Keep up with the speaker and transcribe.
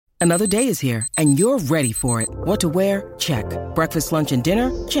Another day is here, and you're ready for it. What to wear? Check. Breakfast, lunch, and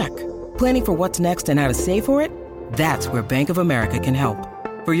dinner? Check. Planning for what's next and how to save for it? That's where Bank of America can help.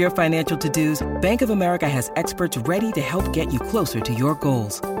 For your financial to-dos, Bank of America has experts ready to help get you closer to your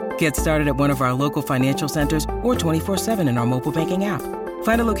goals. Get started at one of our local financial centers or 24/7 in our mobile banking app.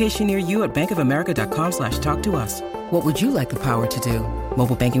 Find a location near you at bankofamerica.com/talktous. What would you like the power to do?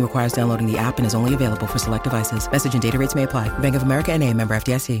 Mobile banking requires downloading the app and is only available for select devices. Message and data rates may apply. Bank of America N.A., member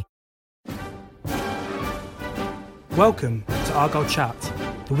FDIC. Welcome to Argyle Chat,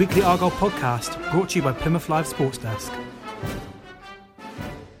 the weekly Argyle podcast brought to you by Plymouth Live Sports Desk.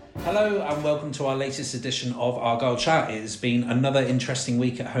 Hello and welcome to our latest edition of Argyle Chat. It has been another interesting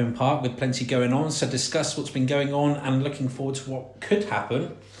week at Home Park with plenty going on, so discuss what's been going on and looking forward to what could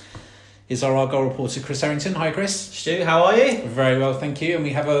happen is our Argyle reporter Chris Errington. Hi Chris. Stu, how are you? Very well, thank you. And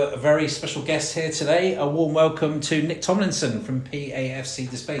we have a very special guest here today. A warm welcome to Nick Tomlinson from PAFC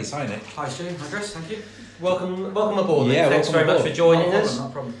Displays. Hi Nick. Hi Stu, hi Chris, thank you. Welcome aboard. Yeah, thanks very much for joining us. No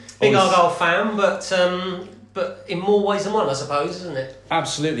problem. Big Argyle fan, but in more ways than one, I suppose, isn't it?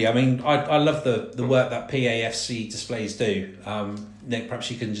 Absolutely. I mean, I love the work that PAFC Displays do. Nick,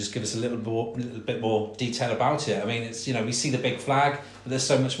 perhaps you can just give us a little bit more detail about it. I mean, it's, you know, we see the big flag, but there's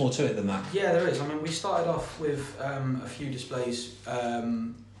so much more to it than that. Yeah, there is. I mean, we started off with a few displays quite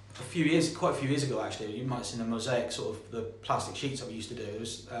a few years ago actually. You might have seen the mosaic, sort of the plastic sheets that we used to do. It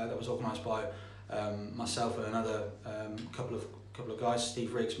was that was organised by myself and another couple of guys,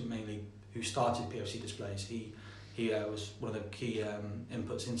 Steve Riggs mainly, who started PFC Displays. He was one of the key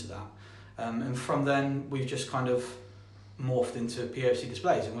inputs into that, and from then we've just kind of morphed into PFC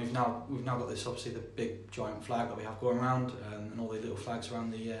Displays, and we've now got this, obviously the big giant flag that we have going around, and all the little flags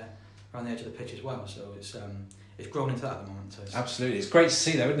around the edge of the pitch as well. So it's grown into that at the moment. So Absolutely, it's great to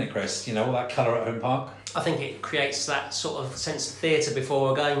see though, isn't it, Chris? You know, all that colour at Home Park. I think it creates that sort of sense of theatre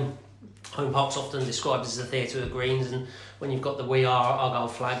before a game. Home Park's often described as the theatre of greens, and when you've got the We Are Argyle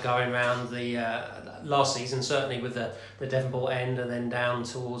flag going around the last season, certainly with the Devonport end and then down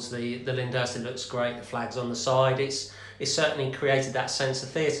towards the Lyndhurst, it looks great. The flags on the side, it's certainly created that sense of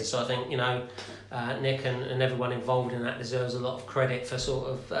theatre. So I think, you know, Nick and everyone involved in that deserves a lot of credit for sort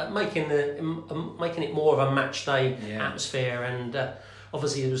of making it more of a match day atmosphere. And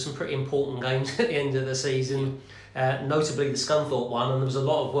obviously there were some pretty important games at the end of the season. Notably the Scunthorpe one, and there was a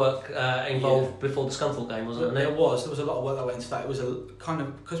lot of work involved before the Scunthorpe game, wasn't there? There was a lot of work that went into that. It was a kind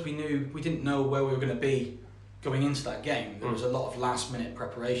of, because we didn't know where we were going to be going into that game. There was a lot of last minute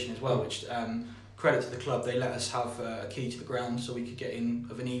preparation as well, which credit to the club, they let us have a key to the ground so we could get in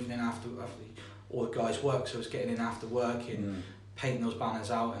of an evening after all the guys' work. So it was getting in after work and painting those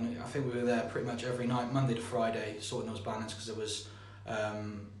banners out, and I think we were there pretty much every night, Monday to Friday, sorting those banners, because there was I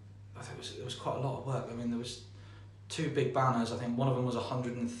think it was quite a lot of work. I mean, there was 2 big banners. I think one of them was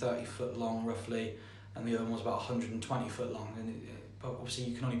 130 foot long roughly, and the other one was about 120 foot long. But obviously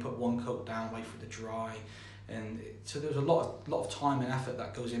you can only put one coat down, wait for it to dry, and so there's a lot of time and effort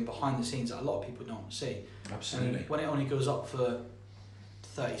that goes in behind the scenes that a lot of people don't see. Absolutely. And when it only goes up for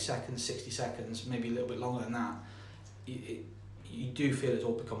 30 seconds, 60 seconds, maybe a little bit longer than that, you do feel it's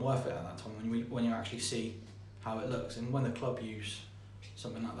all become worth it at that time when you actually see how it looks. And when the club use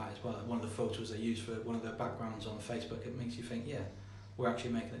something like that as well, one of the photos they use for one of their backgrounds on Facebook, it makes you think, yeah, we're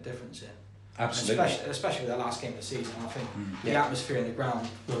actually making a difference here. Absolutely. Especially the last game of the season. I think the atmosphere in the ground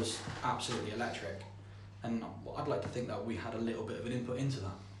was absolutely electric, and I'd like to think that we had a little bit of an input into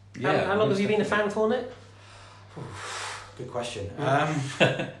that. Yeah. How long have you been a fan for, Nick? Good question.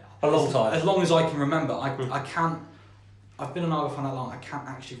 A long time. As long as I can remember. I can't. I've been an Argyle fan that long. I can't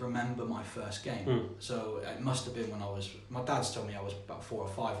actually remember my first game. So it must have been when my dad's told me I was about 4 or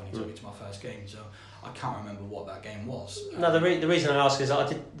 5 when he took me to my first game. So I can't remember what that game was. No, the reason I ask is I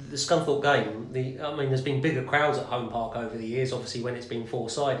did the Scunthorpe game. I mean, there's been bigger crowds at Home Park over the years, obviously when it's been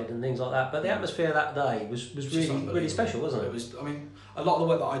 4-sided and things like that. But the atmosphere that day was really special, wasn't it? It was. I mean, a lot of the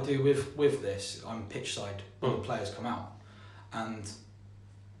work that I do with this, I'm pitch side when the players come out, and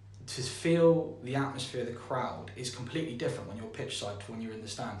to feel the atmosphere of the crowd is completely different when you're pitch side to when you're in the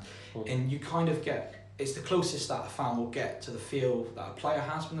stand. And you kind of it's the closest that a fan will get to the feel that a player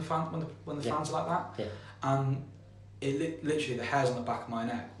has when the fans are like that. Yeah. And it literally, the hairs on the back of my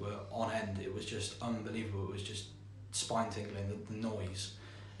neck were on end. It was just unbelievable. It was just spine tingling, the noise.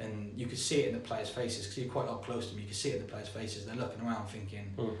 And you could see it in the players' faces, because you're quite up close to them. You could see it in the players' faces. They're looking around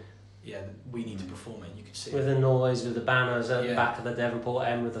thinking, yeah, we need to perform it. You could see with the noise, with the banners at the back of the Devonport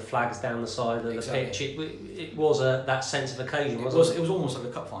end, with the flags down the side of the pitch. It was that sense of occasion, wasn't it? It was almost like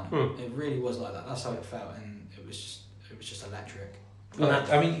a cup final. It really was like that. That's how it felt, and it was just electric. Well,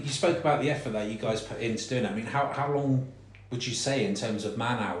 I mean, you spoke about the effort that you guys put into doing it. I mean, how long would you say in terms of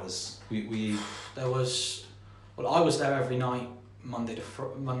man hours? There was, well, I was there every night, Monday to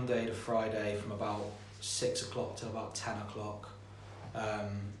Friday, from about 6 o'clock till about 10 o'clock.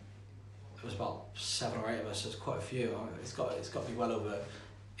 There was about 7 or 8 of us. There's quite a few. It's got to be well over,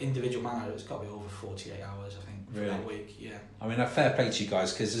 individual man hours. It's got to be over 48 hours, I think, for that week. Yeah. I mean, a fair play to you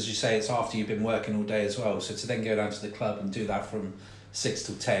guys, because as you say, it's after you've been working all day as well. So to then go down to the club and do that from 6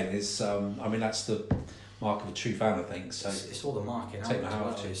 till 10 is, I mean, that's the mark of a true fan, I think. So it's all the marketing. Take my hat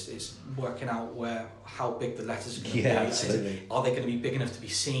off to you. It's working out how big the letters are going to be. Absolutely. Are they going to be big enough to be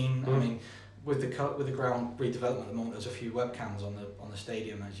seen? I mean, with the ground redevelopment at the moment, there's a few webcams on the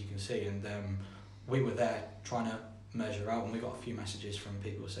stadium, as you can see, and we were there trying to measure out, and we got a few messages from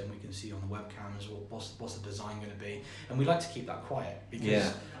people saying we can see on the webcams what's the design going to be, and we like to keep that quiet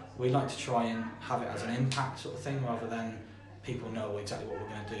because we like to try and have it as an impact sort of thing rather than people know exactly what we're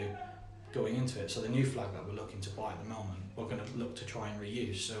going to do going into it. So the new flag that we're looking to buy at the moment, we're going to look to try and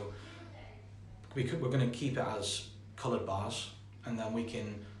reuse. So we're going to keep it as coloured bars, and then we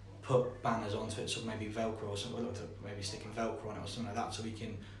can put banners onto it, so maybe Velcro or something. We'll look at maybe sticking Velcro on it or something like that, so we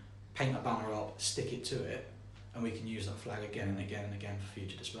can paint a banner up, stick it to it, and we can use that flag again and again and again for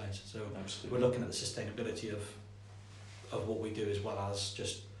future displays. So Absolutely. We're looking at the sustainability of what we do, as well as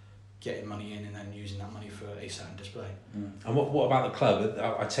just getting money in and then using that money for a certain display. And what about the club?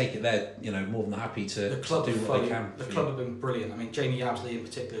 I take it they're more than happy to do what they can. The club have been brilliant. I mean, Jamie Yabsley in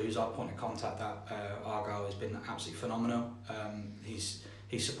particular, who's our point of contact at Argyle, has been absolutely phenomenal. He's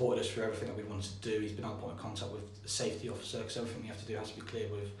supported us through everything that we wanted to do. He's been our point of contact with the safety officer, because everything we have to do has to be cleared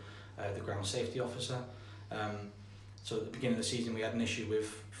with the ground safety officer. So at the beginning of the season, we had an issue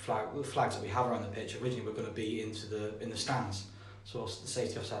with flags that we have around the pitch. Originally, were going to be in the stands. So the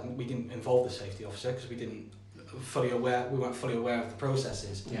safety officer, we didn't involve the safety officer because we weren't fully aware of the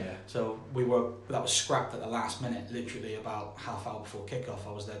processes. Yeah. So that was scrapped at the last minute, literally about half hour before kickoff.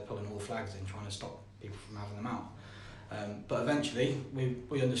 I was there pulling all the flags in, trying to stop people from having them out. But eventually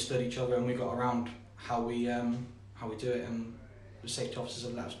we understood each other, and we got around how we do it, and the safety officers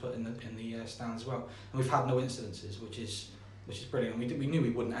have let us put in the stands as well. And we've had no incidences, which is brilliant. We knew we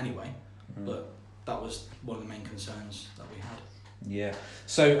wouldn't anyway, but that was one of the main concerns that we had. Yeah.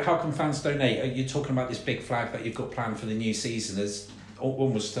 So how can fans donate? Are you talking about this big flag that you've got planned for the new season as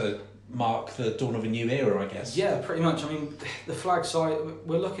almost to mark the dawn of a new era, I guess? Yeah, pretty much. I mean, the flag side,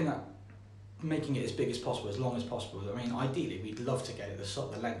 we're looking at making it as big as possible, as long as possible. I mean, ideally, we'd love to get it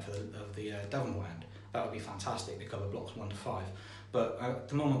the length of the Devonport end. That would be fantastic, to cover blocks 1 to 5. But at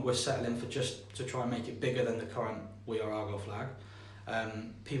the moment, we're settling for just to try and make it bigger than the current We Are Argyle flag.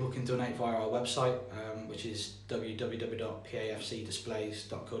 People can donate via our website, which is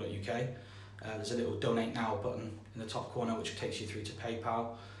www.pafcdisplays.co.uk. There's a little donate now button in the top corner which takes you through to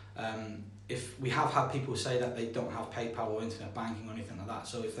PayPal. If we have had people say that they don't have PayPal or internet banking or anything like that,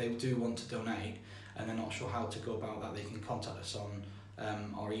 so if they do want to donate and they're not sure how to go about that, they can contact us on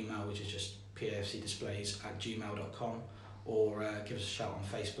our email, which is just pafcdisplays@gmail.com, or give us a shout on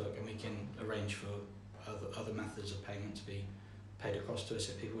Facebook, and we can arrange for other methods of payment to be paid across to us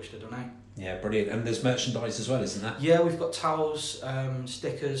if people wish to donate. Yeah, brilliant. And there's merchandise as well, isn't that? Yeah, we've got towels,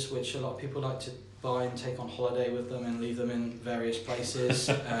 stickers, which a lot of people like to buy and take on holiday with them and leave them in various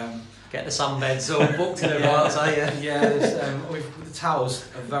places. Get the sunbeds all booked in advance, are you? Yeah, the towels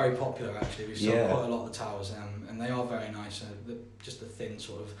are very popular actually. We've sold quite a lot of the towels, and they are very nice. Just the thin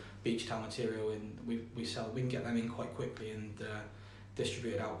sort of beach towel material, and we can get them in quite quickly and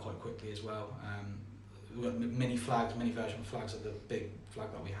distribute it out quite quickly as well. We've got mini version flags of the big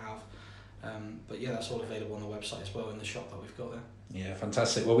flag that we have. But yeah, that's all available on the website as well, in the shop that we've got there. Yeah,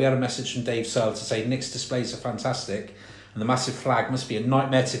 fantastic. Well, we had a message from Dave Searle to say Nick's displays are fantastic, and the massive flag must be a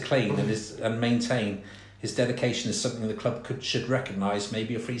nightmare to clean and maintain. His dedication is something the club should recognise,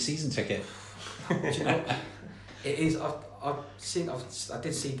 maybe a free season ticket. Do you know, it is. I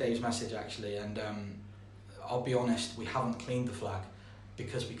did see Dave's message actually, and I'll be honest, we haven't cleaned the flag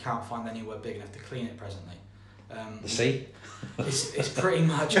because we can't find anywhere big enough to clean it presently. The sea? It's pretty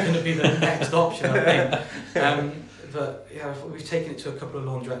much going to be the next option, I think. But yeah, we've taken it to a couple of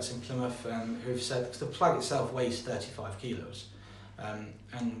laundrettes in Plymouth who've said, because the flag itself weighs 35 kilos, and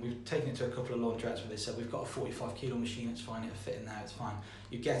we've taken it to a couple of laundrettes where they said, we've got a 45 kilo machine, it's fine, it'll fit in there, it's fine.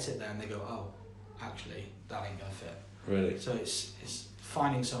 You get it there and they go, oh, actually, that ain't going to fit. Really? So it's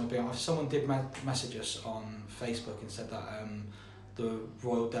finding someone. Someone did message us on Facebook and said that the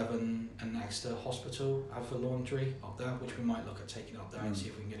Royal Devon and Exeter Hospital have a laundry up there, which we might look at taking up there and see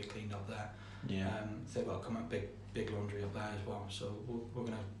if we can get it cleaned up there. Yeah. They've got a big laundry up there as well, so we're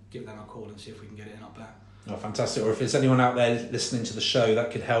going to give them a call and see if we can get it in up there. Oh, fantastic. Or if there's anyone out there listening to the show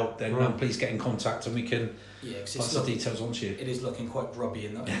that could help, then please get in contact and we can pass the details on to you. It is looking quite grubby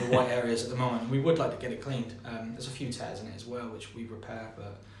in the white areas at the moment. We would like to get it cleaned. There's a few tears in it as well, which we repair,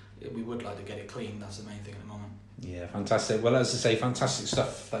 but we would like to get it cleaned. That's the main thing at the moment. Yeah, fantastic. Well, as I say, fantastic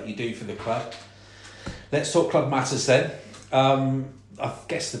stuff that you do for the club. Let's talk club matters then. I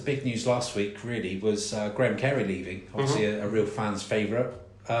guess the big news last week really was Graham Carey leaving. Obviously a real fan's favourite.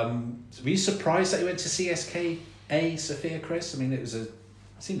 Were you surprised that he went to CSKA Sofia, Chris? I mean, it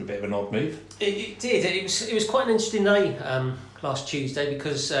seemed a bit of an odd move. It did. It was quite an interesting day last Tuesday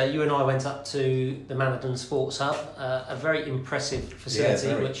because you and I went up to the Manadon Sports Hub, a very impressive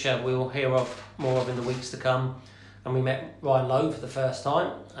facility which we'll hear more of in the weeks to come. And we met Ryan Lowe for the first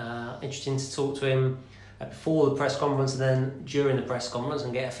time. Interesting to talk to him before the press conference and then during the press conference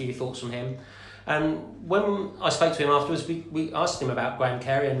and get a few thoughts from him. And when I spoke to him afterwards, we asked him about Graham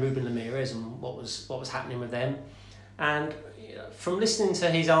Carey and Ruben Ramirez and what was happening with them. And from listening to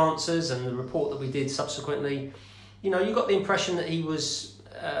his answers and the report that we did subsequently, you got the impression that he was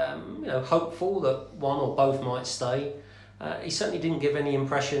hopeful that one or both might stay. He certainly didn't give any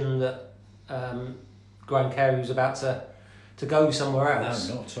impression that Graham Carey was about to go somewhere else.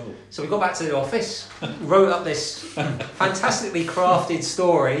 No, not at all. So we got back to the office, wrote up this fantastically crafted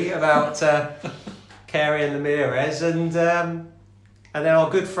story about Carey and Ramirez, and then our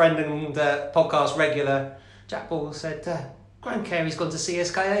good friend and podcast regular Jack Ball said, Graham Carey's gone to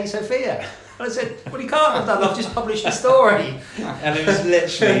CSKA Sofia. And I said, well, he can't have done, I've just published the story. And it was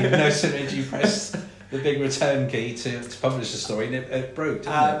literally no sooner did you press the big return key to publish the story and it broke,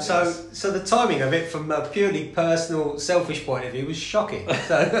 didn't it? So the timing of it from a purely personal, selfish point of view was shocking.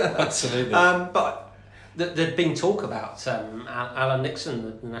 So, absolutely. But there'd been talk about Alan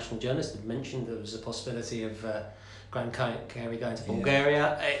Nixon, the national journalist, had mentioned there was a possibility of Graham Carey going to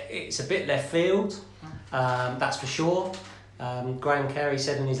Bulgaria. It's a bit left field, that's for sure. Graham Carey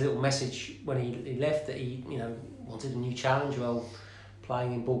said in his little message when he left that he wanted a new challenge. Well,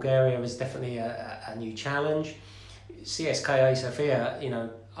 playing in Bulgaria is definitely a new challenge. CSKA Sofia,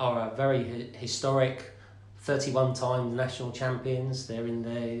 are a very historic 31-time national champions. They're in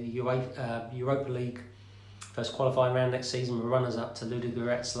the Europa League first qualifying round next season. We're runners-up to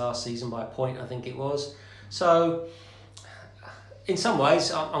Ludogorets last season by a point, I think it was. So, in some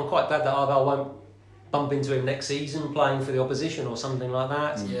ways, I'm quite glad that Argyle won't bump into him next season playing for the opposition or something like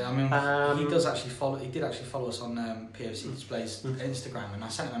that. Yeah, I mean, he did actually follow us on PAFC Displays Instagram, and I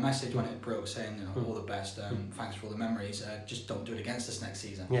sent him a message when it broke saying, all the best, thanks for all the memories, just don't do it against us next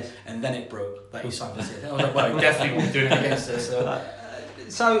season. Yes. And then it broke that he signed for it. I was like, well, he definitely won't do it against us.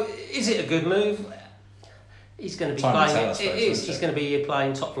 So is it a good move? He's going to be playing. He's going to be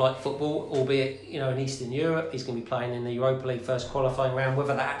playing top-flight football, albeit in Eastern Europe. He's going to be playing in the Europa League first qualifying round.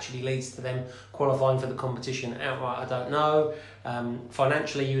 Whether that actually leads to them qualifying for the competition outright, I don't know.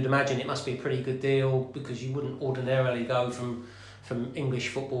 Financially, you would imagine it must be a pretty good deal because you wouldn't ordinarily go from English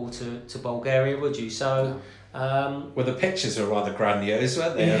football to Bulgaria, would you? So. Well, the pictures are rather grandiose,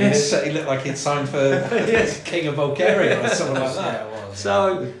 weren't they? Yes. I mean, it certainly looked like he'd signed for King of Bulgaria or something like that. Yeah, it was.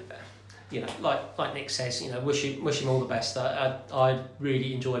 So. Like Nick says, wish him all the best. I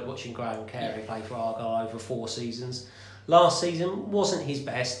really enjoyed watching Graham Carey play for Argyle over 4 seasons. Last season wasn't his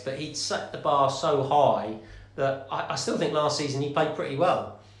best, but he'd set the bar so high that I still think last season he played pretty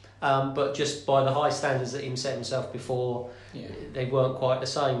well. But just by the high standards that he set himself before, they weren't quite the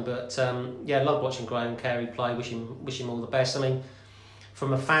same. But I loved watching Graham Carey play. Wish him all the best. I mean,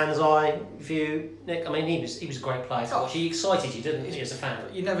 from a fan's eye view, Nick, I mean, he was a great player to watch. He excited you, didn't he, as a fan?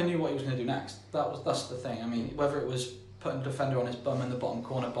 You never knew what he was going to do next. That's the thing. I mean, whether it was putting a defender on his bum in the bottom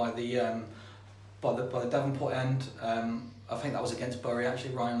corner by the Devonport end, I think that was against Bury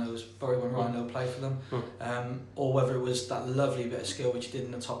actually. Ryan Lowe played for them, or whether it was that lovely bit of skill which he did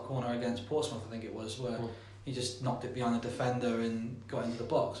in the top corner against Portsmouth, I think it was, where he just knocked it behind the defender and got into the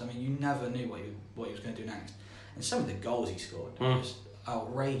box. I mean, you never knew what he was going to do next. And some of the goals he scored was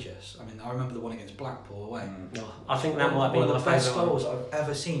outrageous. I mean, I remember the one against Blackpool away. I think that might be one of the best goals I've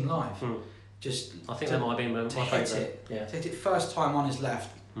ever seen live. I think that might be my favourite. To hit it first time on his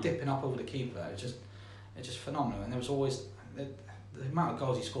left, dipping up over the keeper. It's just phenomenal. And there was always the amount of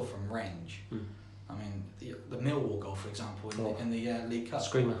goals he scored from range. I mean, the Millwall goal, for example, in the League Cup.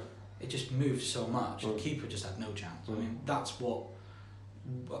 Screamer. It just moved so much. The keeper just had no chance. I mean, that's what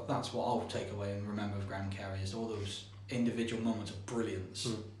I'll take away and remember of Graham Carey is all those individual moments of brilliance.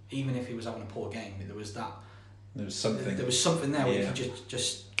 Even if he was having a poor game, there was something there where you could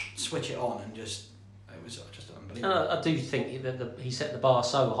just switch it on and it was just unbelievable. And I do think that he set the bar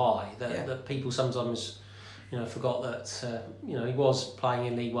so high that people sometimes forgot that he was playing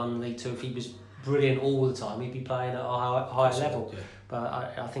in League 1, League 2. If he was brilliant all the time, he'd be playing at a higher level. Yeah.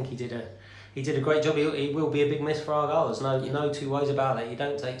 But I think he did a great job. He will be a big miss for Argyle. There's no two ways about it. You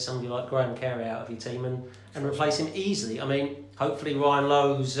don't take somebody like Graham Carey out of your team and replace him easily. I mean, hopefully Ryan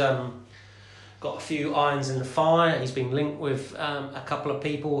Lowe's got a few irons in the fire. He's been linked with a couple of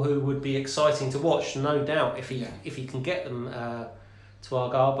people who would be exciting to watch, no doubt, if he can get them to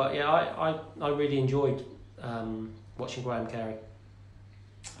Argyle. But yeah, I really enjoyed watching Graham Carey.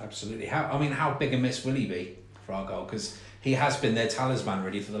 Absolutely. How big a miss will he be for Argyle? Because he has been their talisman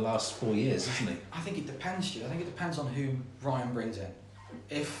really for the last 4 years, hasn't he? I think it depends, Stu. I think it depends on who Ryan brings in.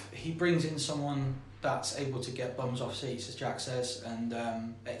 If he brings in someone that's able to get bums off seats, as Jack says, and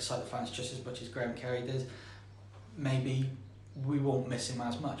excite the fans just as much as Graham Carey did, maybe we won't miss him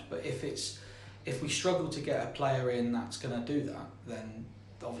as much. But if we struggle to get a player in that's going to do that, then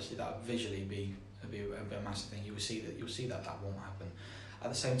obviously that would visually be a massive thing. You'll see that won't happen. At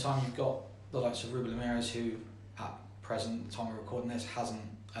the same time, you've got the likes of Ruben Ramirez, who at present, the time we're recording this, hasn't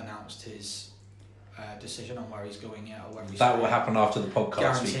announced his decision on where he's going yet, or whether he's that will happen after the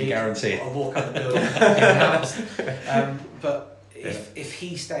podcast. We can guarantee it. I'll walk out the building. But if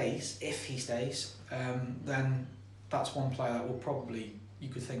he stays, then that's one player that will probably, you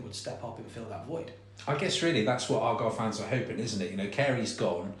could think, would step up and fill that void. I guess really that's what Argyle fans are hoping, isn't it? You know, Carey's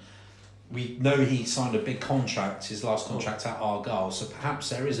gone. We know he signed a big contract, his last contract at Argyle, so perhaps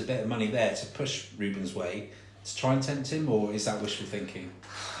there is a bit of money there to push Ruben's way to try and tempt him, or is that wishful thinking?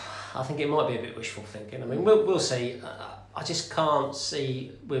 I think it might be a bit wishful thinking. I mean, we'll see. I just can't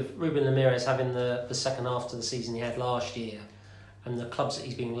see, with Ruben Ramirez having the second half to the season he had last year, and the clubs that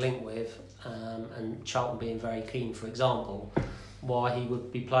he's been linked with, and Charlton being very keen, for example, why he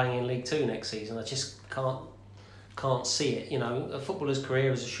would be playing in League Two next season. I just can't see it. You know, a footballer's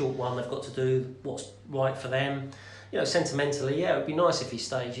career is a short one. They've got to do what's right for them. You know, sentimentally, yeah, it would be nice if he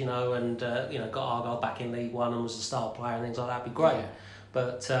stayed, you know, and got Argyle back in League One and was a star player and things like that. It'd be great. Yeah.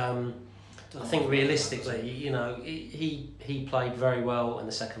 But I think realistically, you know, he played very well in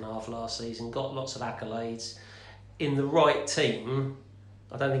the second half last season, got lots of accolades. In the right team,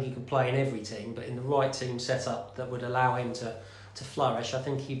 I don't think he could play in every team, but in the right team set up that would allow him to flourish, I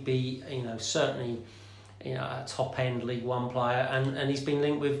think he'd be, you know, certainly, you know, a top end League One player, and he's been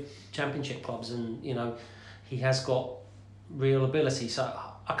linked with Championship clubs, and you know, he has got real ability. So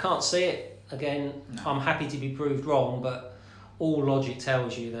I can't see it again. No. I'm happy to be proved wrong, but all logic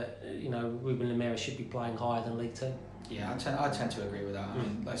tells you that, you know, Ruben Ramirez should be playing higher than League Two. Yeah, I tend to agree with that. I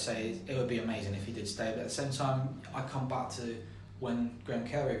mean, like I say, it would be amazing if he did stay, but at the same time, I come back to when Graham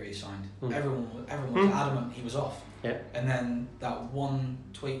Carey re-signed. Everyone was adamant he was off. Yeah. And then that one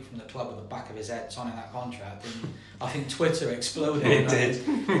tweet from the club at the back of his head signing that contract, and I think Twitter exploded. It did.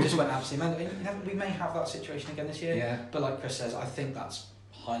 It just went absolutely mental. You know, we may have that situation again this year. Yeah. But like Chris says, I think that's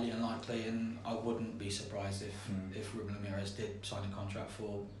highly unlikely, and I wouldn't be surprised if Ruben Ramirez did sign a contract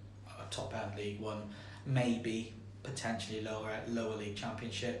for a top end League One, maybe potentially lower league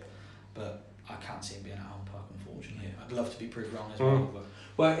Championship, but I can't see him being at Home Park, unfortunately. I'd love to be proved wrong as well. But.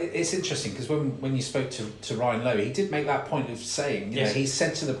 Well, it's interesting because when you spoke to Ryan Lowe, he did make that point of saying, you know, he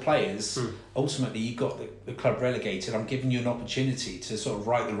said to the players, ultimately you got the club relegated, I'm giving you an opportunity to sort of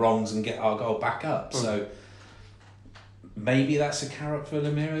right the wrongs and get Argyle back up. So maybe that's a carrot for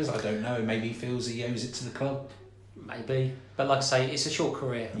Ramirez, I don't know. Maybe he feels he owes it to the club. Maybe. But like I say, it's a short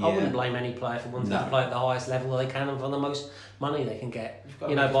career. Yeah. I wouldn't blame any player for wanting to play at the highest level they can and for the most money they can get.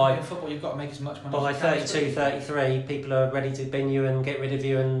 In football, you've got to make as much money by as you can. 32, 33, people are ready to bin you and get rid of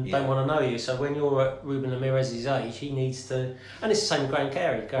you and don't want to know you. So when you're at Ruben Ramirez's age, he needs to... And it's the same with Graham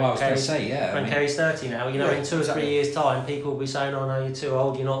Carey. I was going to say, yeah. Graham Carey's 30 now. You know, in 2 or 3 years' time, people will be saying, oh no, you're too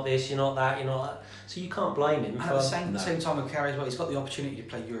old, you're not this, you're not that, you're not that. So you can't blame him. And at the same time with Carey as well, he's got the opportunity to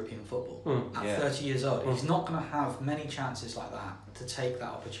play European football at 30 years old. He's not going to have many chances like that to take that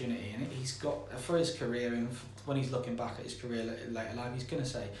opportunity. And he's got, for his career, and when he's looking back at his career later life, he's going to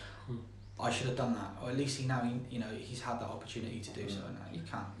say, I should have done that. Or at least he's had that opportunity to do so. No,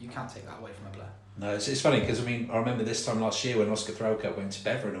 you can't take that away from a player. No, it's funny because I remember this time last year when Oscar Threlkeld went to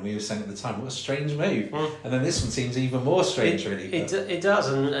Beveren and we were saying at the time, what a strange move. And then this one seems even more strange, really. It does,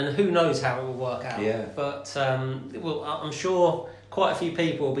 and who knows how it will work out. Yeah. But I'm sure quite a few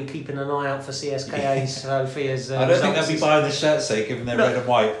people will be keeping an eye out for CSKA's Sophia's. I don't think they'll be buying the shirts, given they're red and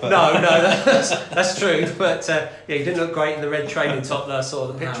white. But. No, that's true. But he didn't look great in the red training top that I saw.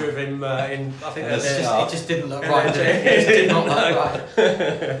 The picture of him in, I think it just didn't look right. It did not look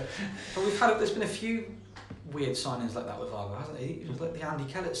right. But there's been a few weird signings like that with Argyle, hasn't it? It was like the Andy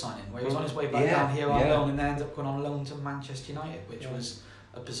Kellett signing, where he was on his way back down here on loan and then ended up going on loan to Manchester United, which was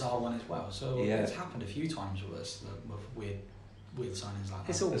a bizarre one as well. So it's happened a few times with us, with weird with signings like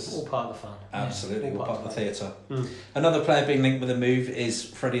that. It's all part of the fun. Absolutely, all part of the theatre. Mm. Another player being linked with a move is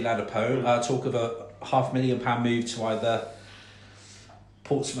Freddie Ladapo. Talk of a £500,000 move to either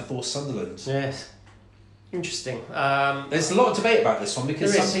Portsmouth or Sunderland. Yes. Interesting. There's a lot of debate about this one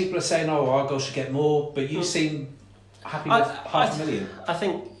because There some is. people are saying, Argyle should get more, but you seem happy with £500,000. I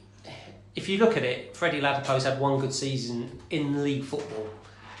think if you look at it, Freddie Ladapo's had one good season in league football,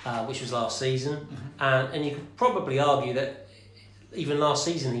 which was last season, and you could probably argue that even last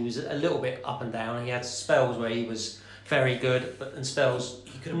season he was a little bit up and down. He had spells where he was very good, and spells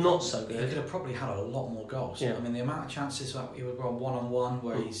not so good. He could have probably had a lot more goals. Yeah. I mean, the amount of chances that he would go one-on-one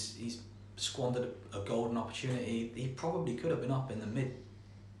where he's squandered a golden opportunity, he probably could have been up in the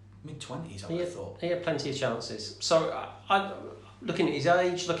mid-20s, I would have thought. He had plenty of chances. So, looking at his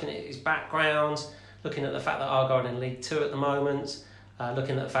age, looking at his background, looking at the fact that Argyle are in League 2 at the moment,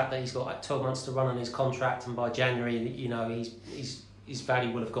 looking at the fact that he's got like 12 months to run on his contract, and by January, his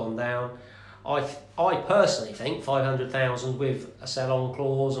value will have gone down. I personally think 500,000 with a sell-on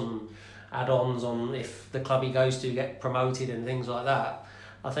clause and add-ons on if the club he goes to get promoted and things like that.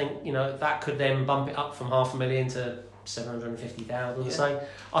 I think that could then bump it up from £500,000 to 750,000. So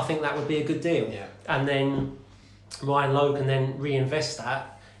I think that would be a good deal. Yeah. And then Ryan Lowe can then reinvest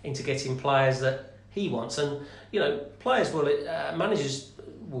that into getting players that he wants. And players will managers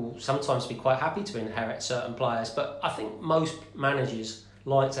will sometimes be quite happy to inherit certain players, but I think most managers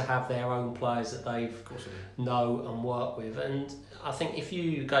like to have their own players that they know and work with. And I think if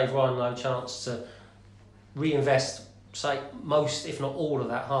you gave Ryan Lowe a chance to reinvest, say, most, if not all of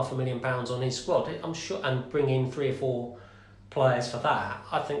that £500,000 on his squad, I'm sure, and bring in 3 or 4 players for that,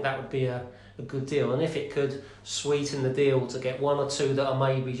 I think that would be a good deal. And if it could sweeten the deal to get 1 or 2 that are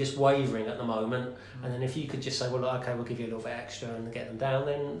maybe just wavering at the moment, and then if you could just say, well, okay, we'll give you a little bit extra and get them down,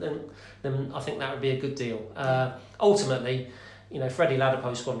 then I think that would be a good deal. Ultimately, Freddie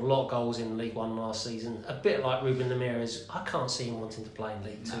Ladapo scored a lot of goals in League 1 last season. A bit like Ruben Ramirez, I can't see him wanting to play in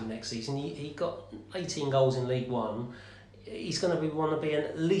League 2 next season. He got 18 goals in League 1. He's going to want to be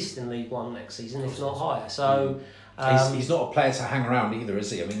at least in League 1 next season, if not higher. So he's not a player to hang around either,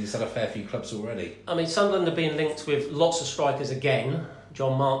 is he? I mean, he's had a fair few clubs already. I mean, Sunderland are being linked with lots of strikers again.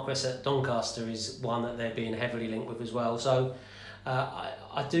 John Marquis at Doncaster is one that they're being heavily linked with as well. So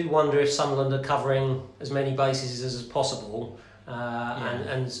I do wonder if Sunderland are covering as many bases as possible.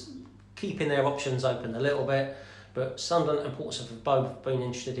 And keeping their options open a little bit, but Sunderland and Portsmouth have both been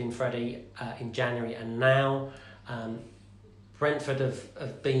interested in Freddie in January and now. Brentford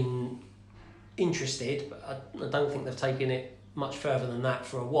have been interested, but I don't think they've taken it much further than that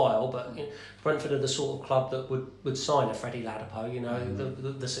for a while. But Brentford are the sort of club that would sign a Freddie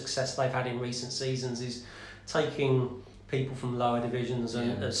Ladapo. The success they've had in recent seasons is taking people from lower divisions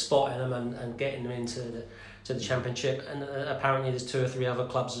and spotting them and getting them into the Championship, and apparently there's 2 or 3 other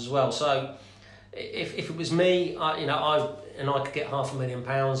clubs as well. So if it was me, I could get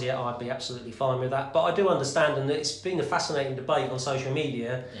 £500,000, I'd be absolutely fine with that. But I do understand, and it's been a fascinating debate on social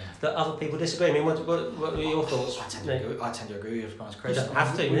media that other people disagree. I mean, what are your thoughts? I tend to agree with Chris. You don't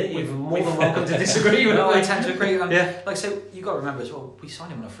have to. You're more than welcome to disagree with I tend to agree. Yeah. Like I say, you've got to remember as well, we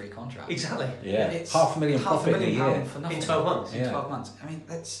signed him on a free contract. Exactly. Yeah. It's £500,000 profit in a year. for nothing. In 12 months. In 12 months. I mean,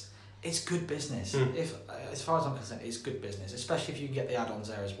 it's good business. If as far as I'm concerned, it's good business, especially if you can get the add-ons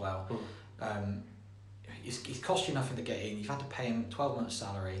there as well. It's cost you nothing to get in. You've had to pay him 12 months'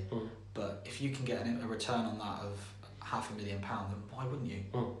 salary, but if you can get a return on that of £500,000, then why wouldn't you?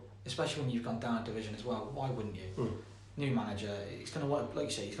 Especially when you've gone down a division as well. Why wouldn't you? New manager, he's going to want, like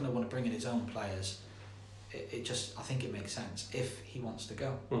you say, he's going to want to bring in his own players. I think it makes sense if he wants to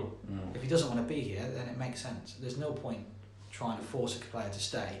go. If he doesn't want to be here, then it makes sense. There's no point trying to force a player to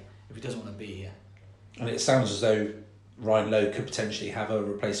stay if he doesn't want to be here. And it sounds as though Ryan Lowe could potentially have a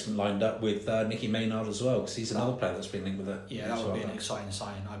replacement lined up with Nicky Maynard as well, because he's another player that's been linked with it. Yeah, that would be an exciting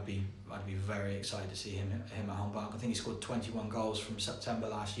signing. I'd be very excited to see him at home park. I think he scored 21 goals from September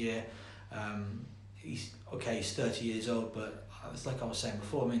last year. He's 30 years old, but it's like I was saying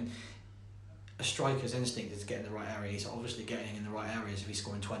before. I mean, a striker's instinct is to get in the right area. He's obviously getting in the right areas if he's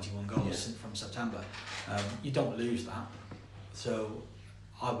scoring 21 goals from September. You don't lose that. So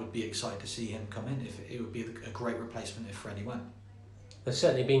I would be excited to see him come in. If it would be a great replacement if Freddie went. There's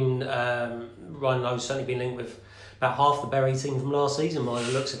certainly been Ryan Lowe's certainly been linked with about half the Bury team from last season by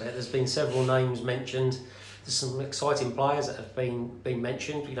the looks of it. There's been several names mentioned. There's some exciting players that have been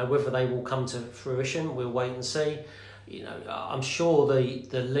mentioned. Whether they will come to fruition, we'll wait and see. I'm sure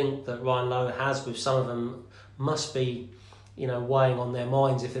the link that Ryan Lowe has with some of them must be weighing on their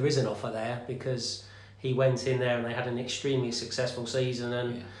minds if there is an offer there, because he went in there and they had an extremely successful season,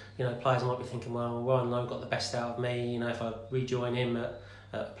 and players might be thinking, well, Ryan Lowe got the best out of me. If I rejoin him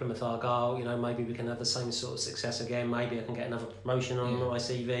at Plymouth Argyle, maybe we can have the same sort of success again. Maybe I can get another promotion on my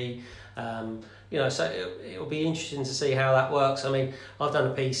CV. So it'll be interesting to see how that works. I mean, I've done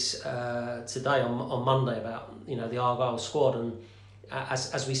a piece today on Monday about the Argyle squad, and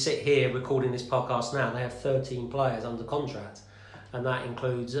as we sit here recording this podcast now, they have 13 players under contract, and that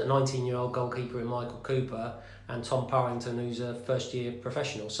includes a 19-year-old goalkeeper in Michael Cooper and Tom Purrington, who's a first-year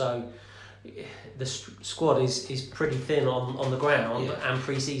professional. So the squad is pretty thin on the ground, and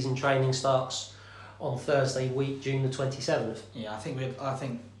pre-season training starts on Thursday week, June the 27th. Yeah, I think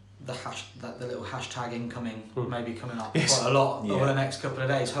the little hashtag incoming may be coming up quite a lot over the next couple of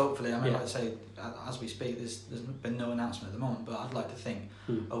days, hopefully. I mean, like I say, as we speak, there's been no announcement at the moment, but I'd like to think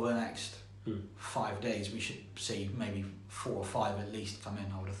over the next 5 days we should see maybe 4 or 5 at least come in,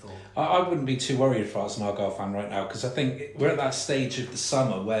 I would have thought. I wouldn't be too worried if I was an Argyle fan right now, because I think we're at that stage of the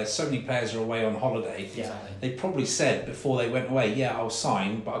summer where so many players are away on holiday. Exactly. They probably said before they went away, I'll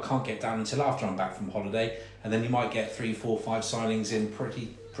sign, but I can't get down until after I'm back from holiday, and then you might get 3, 4, 5 signings in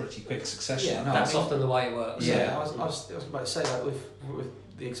pretty quick succession. Yeah, no, that's often the way it works. Yeah, I was about to say that with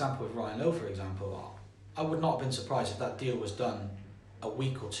the example of Ryan Lowe, for example, I would not have been surprised if that deal was done a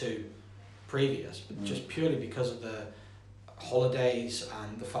week or 2 previous, but just purely because of the holidays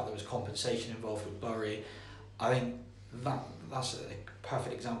and the fact there was compensation involved with Bury. I think that's a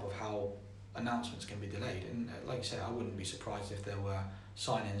perfect example of how announcements can be delayed, and like you say, I wouldn't be surprised if there were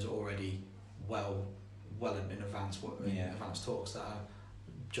signings already well in advance advanced talks that are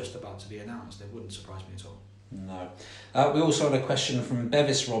just about to be announced. It wouldn't surprise me at all. No. We also had a question from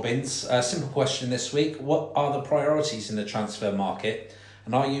Bevis Robbins. A simple question this week: what are the priorities in the transfer market?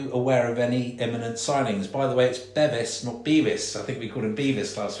 And are you aware of any imminent signings? By the way, it's Bevis, not Beavis. I think we called him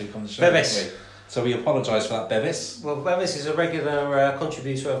Beavis last week on the show. Bevis. So we apologise for that, Bevis. Well, Bevis is a regular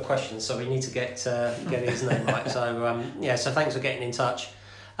contributor of questions, so we need to get his name right. So so thanks for getting in touch.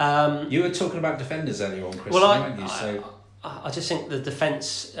 You were talking about defenders earlier on, Chris, weren't you? I just think the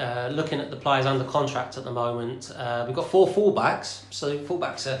defence, looking at the players under contract at the moment, we've got 4 fullbacks. So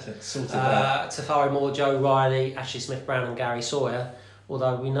fullbacks are Tafari Moore, Joe Riley, Ashley Smith-Brown and Gary Sawyer.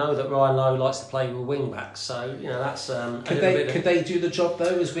 Although we know that Ryan Lowe likes to play with wing backs, so that's could they do the job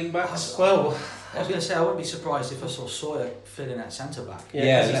though as wing backs? Well, I was going to say I wouldn't be surprised if I saw Sawyer fit in at centre back.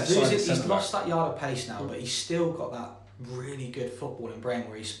 He's lost that yard of pace now, but he's still got that really good footballing brain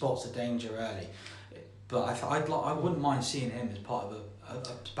where he spots the danger early. But I wouldn't mind seeing him as part of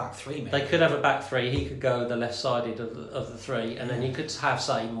a back 3. Maybe they could have a back 3. He could go the left sided of the 3, and then you could have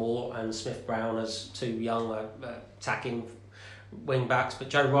say Moore and Smith Brown as 2 young attacking wing backs. But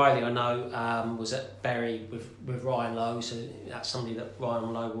Joe Riley, I know, was at Bury with Ryan Lowe, so that's somebody that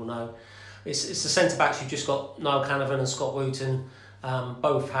Ryan Lowe will know. It's the centre backs. You've just got Niall Canavan and Scott Wooten.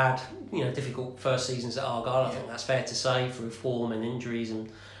 Both had difficult first seasons at Argyle. I think that's fair to say, through form and injuries and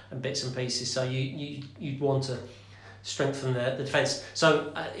bits and pieces. So you'd want to strengthen the defence.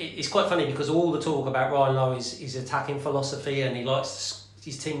 So it's quite funny because all the talk about Ryan Lowe is his attacking philosophy, and he likes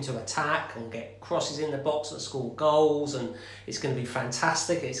his team to attack and get crosses in the box and score goals, and it's going to be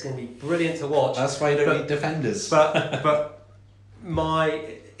fantastic. It's going to be brilliant to watch. That's why you don't need defenders. But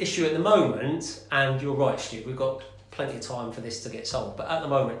my issue at the moment, and you're right, Stu, we've got plenty of time for this to get solved, but at the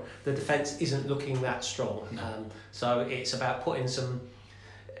moment the defence isn't looking that strong. So it's about putting some.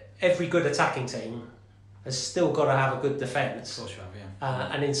 Every good attacking team has still got to have a good defence. Of course you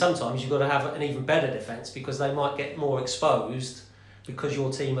have, and then sometimes you've got to have an even better defence because they might get more exposed because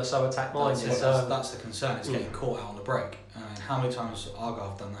your team are so attack minded. That's the concern. It's getting caught out on the break. How many times Argyle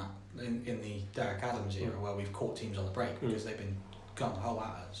have done that in the Derek Adams era, where we've caught teams on the break because they've been gung ho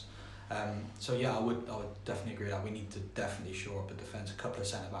at us. I would definitely agree with that. We need to definitely shore up the defence. A couple of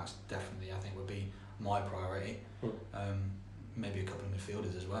centre backs definitely, I think, would be my priority. Maybe a couple of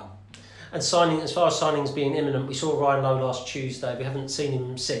midfielders as well. And as far as signings being imminent, we saw Ryan Lowe last Tuesday. We haven't seen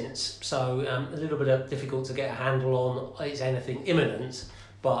him since, so a little bit difficult to get a handle on is anything imminent.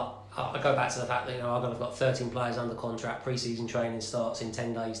 But I go back to the fact that I've got 13 players under contract. Pre-season training starts in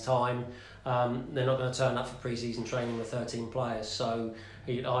 10 days' time. They're not going to turn up for pre-season training with 13 players, so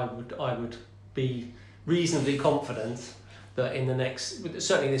I would be reasonably confident that in the next,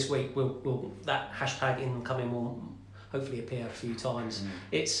 certainly this week, we'll that hashtag incoming will hopefully appear a few times.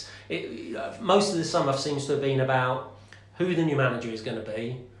 Most of the summer seems to have been about who the new manager is going to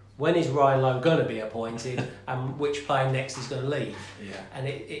be, when is Ryan Lowe going to be appointed, and which player next is going to leave.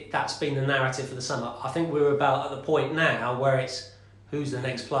 And that's been the narrative for the summer. I think we're about at the point now where it's who's the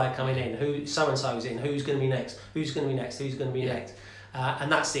next player coming in, who so and so's in, who's going to be next, who's going to be next.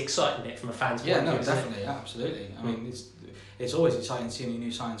 and that's the exciting bit from a fan's point of view. Yeah, no, definitely, absolutely. I mean, it's always exciting seeing any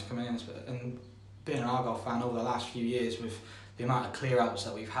new signs coming in, and being an Argyle fan over the last few years with the amount of clear-outs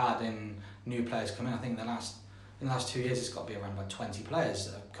that we've had in new players coming in, I think in the last 2 years it's got to be around about 20 players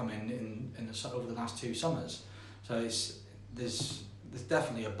that have come in over the last 2 summers. So there's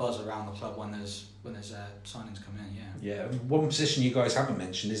definitely a buzz around the club when there's signings come in. Yeah. One position you guys haven't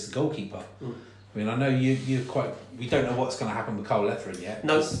mentioned is the goalkeeper. I mean, I know you're quite. We don't know what's going to happen with Carl Leverin yet.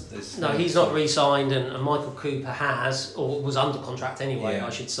 No, he's not re-signed, and Michael Cooper has, or was under contract anyway, I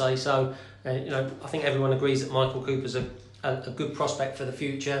should say. So, I think everyone agrees that Michael Cooper's a good prospect for the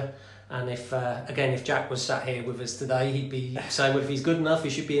future. And if Jack was sat here with us today, he'd be saying, well, if he's good enough, he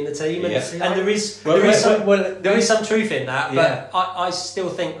should be in the team. And there is some truth in that. But I still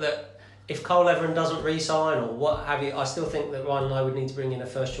think that if Carl Leverin doesn't re-sign or what have you, I still think that Ryan and I would need to bring in a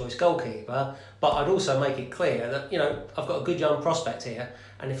first-choice goalkeeper. But I'd also make it clear that, I've got a good young prospect here,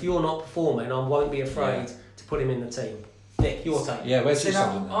 and if you're not performing, I won't be afraid to put him in the team. Nick, your take. Yeah, where's your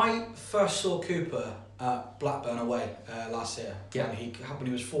I first saw Cooper at Blackburn away last year. Yeah. When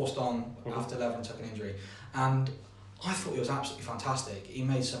he was forced on after Leverin took an injury. And I thought he was absolutely fantastic. He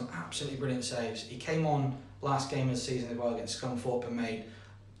made some absolutely brilliant saves. He came on last game of the season as well against Scunthorpe and made,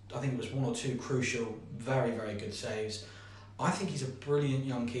 I think it was 1 or 2 crucial, very, very good saves. I think he's a brilliant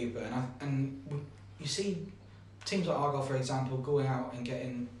young keeper. And you see teams like Argyle, for example, going out and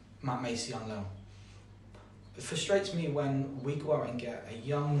getting Matt Macy on loan. It frustrates me when we go out and get a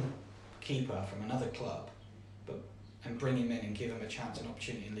young keeper from another club and bring him in and give him a chance and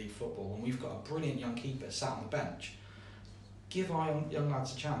opportunity in league football when we've got a brilliant young keeper sat on the bench. Give our young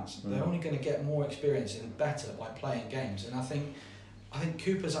lads a chance. They're only going to get more experience and better by playing games, and I think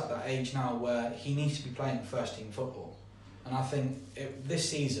Cooper's at that age now where he needs to be playing first team football, and I think this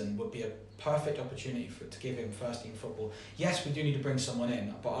season would be a perfect opportunity to give him first team football. Yes, we do need to bring someone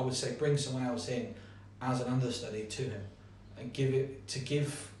in, but I would say bring someone else in as an understudy to him and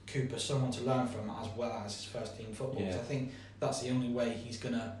give Cooper someone to learn from as well as his first team football. I think that's the only way he's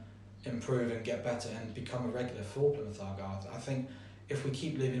going to improve and get better and become a regular for Plymouth Argyle. I think if we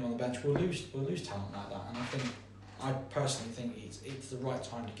keep leaving him on the bench, we'll lose talent like that. And I personally think it's the right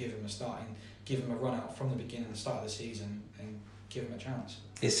time to give him a start and give him a run out from the beginning, the start of the season, and give him a chance.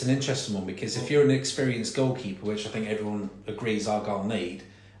 It's an interesting one because if you're an experienced goalkeeper, which I think everyone agrees Argyle need,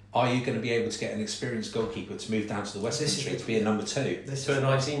 are you going to be able to get an experienced goalkeeper to move down to the West Country to be a number 2? To a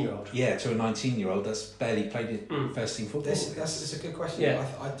 19-year-old? Yeah, to a 19-year-old that's barely played first team football. That's a good question. Yeah.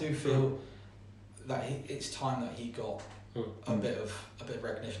 I do feel that it's time that he got a bit of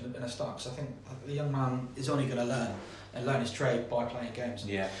recognition and a start, because I think the young man is only going to learn his trade by playing games.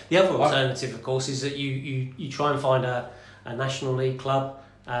 Yeah. The other alternative, of course, is that you try and find a National League club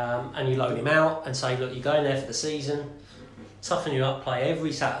and you loan him out and say, look, you're going there for the season, toughen you up, play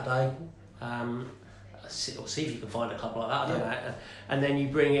every Saturday, or see if you can find a club like that, I don't know. And then you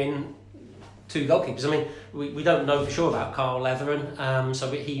bring in 2 goalkeepers. I mean, we don't know for sure about Carl Leverin,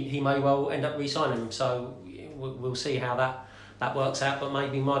 so he may well end up re-signing him, so we'll see how that works out. But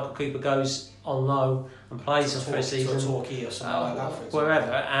maybe Michael Cooper goes on loan and plays for a season, to Torquay or something like that, for example.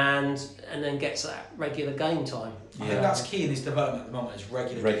 wherever, and then gets that regular game time. I think that's key in his development at the moment, is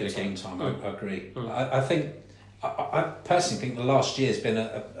regular game time. I agree. I think I personally think the last year has been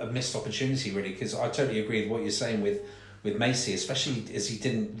a missed opportunity, really, because I totally agree with what you're saying with Macy, especially as he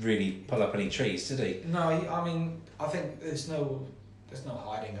didn't really pull up any trees, did he? No, I mean, I think there's no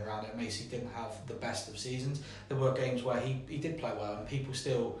hiding around it. Macy didn't have the best of seasons. There were games where he did play well and people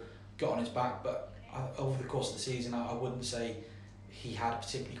still got on his back, but over the course of the season, I wouldn't say he had a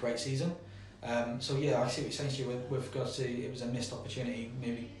particularly great season. So yeah, I see what you're saying to you with regards to it was a missed opportunity.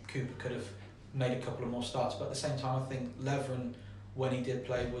 Maybe Cooper could have made a couple of more starts, but at the same time I think Leverin, when he did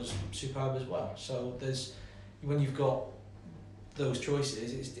play, was superb as well. So when you've got those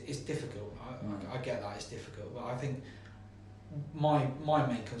choices, it's difficult. I get that, it's difficult, but I think my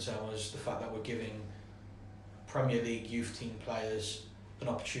main concern was the fact that we're giving Premier League youth team players an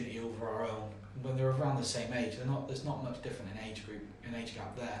opportunity over our own when they're around the same age. There's not much different in age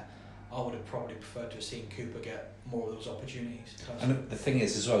gap there. I would have probably preferred to have seen Cooper get more of those opportunities. And the thing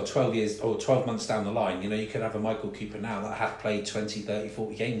is as well, 12 months down the line, you could have a Michael Cooper now that had played 20, 30,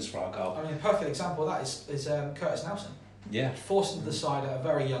 40 games for Argyle. I mean, a perfect example of that is Curtis Nelson. Yeah. Forced into the side at a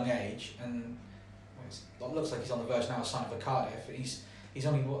very young age, and it looks like he's on the verge now of signing for Cardiff. He's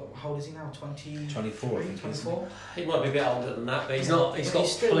only, how old is he now? 24. 24? He might be a bit older than that, but he's got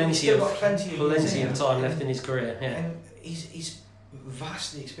plenty of time left in his career. Yeah. And he's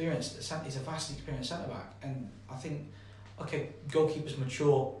vastly experienced. He's a vastly experienced centre back, and I think goalkeepers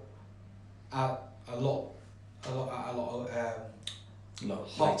mature at a lot a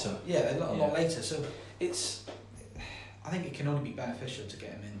lot later. Yeah, a lot later. So I think it can only be beneficial to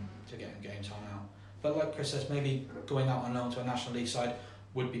get him game time out. But like Chris says, maybe going out on loan to a National League side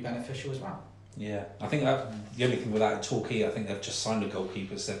would be beneficial as well. Yeah, I think that the only thing with that Torquay, I think they've just signed a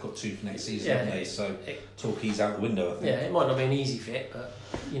goalkeeper, so they've got 2 for next season, haven't they? So Torquay's out the window, I think. Yeah, it might not be an easy fit, but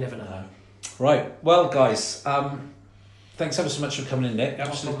you never know. Right, well, guys, thanks ever so much for coming in, Nick.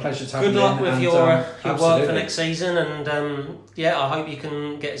 Absolute pleasure to have you in. Good luck with your work for next season, and I hope you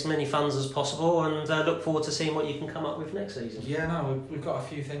can get as many funds as possible, and look forward to seeing what you can come up with next season. Yeah, no, we've got a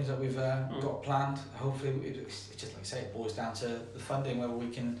few things that we've got planned. Hopefully, it's just like I say, it boils down to the funding, whether we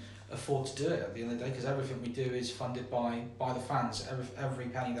can afford to do it at the end of the day, because everything we do is funded by the fans. Every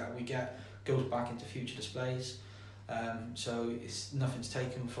penny that we get goes back into future displays. So nothing's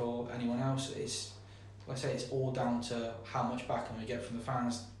taken for anyone else. Like I say, it's all down to how much backing we get from the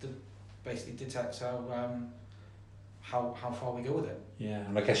fans that basically detects how far we go with it. Yeah,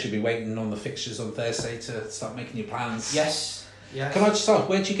 and I guess you'll be waiting on the fixtures on Thursday to start making your plans. Yes. Can I just ask,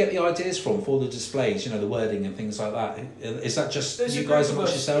 where do you get the ideas from for the displays, the wording and things like that? Is that just you guys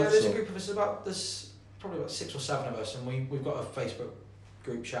amongst yourselves? Yeah, there's a group of us, there's probably about 6 or 7 of us, and we've got a Facebook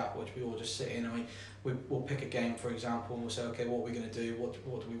group chat which we all just sit in, and we'll pick a game, for example, and we'll say, okay, what are we going to do, what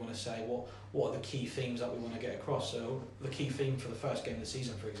do we want to say, what are the key themes that we want to get across. So the key theme for the first game of the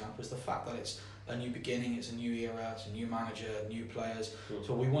season, for example, is the fact that it's a new beginning, it's a new era, it's a new manager, new players.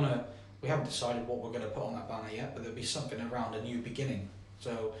 So we haven't decided what we're going to put on that banner yet, but there'll be something around a new beginning.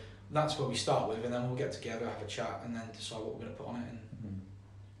 So that's where we start with, and then we'll get together, have a chat, and then decide what we're going to put on it and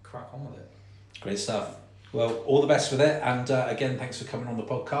crack on with it. Great stuff. Well, all the best with it, and again, thanks for coming on the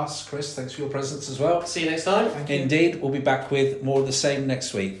podcast. Chris, thanks for your presence as well. See you next time. Thank you. Indeed, we'll be back with more of the same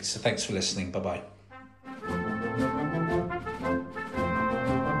next week, so thanks for listening. Bye-bye.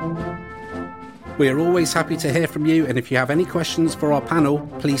 We are always happy to hear from you, and if you have any questions for our panel,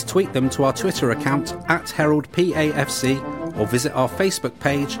 please tweet them to our Twitter account @HeraldPAFC or visit our Facebook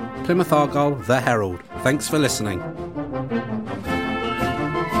page, Plymouth Argyle The Herald. Thanks for listening.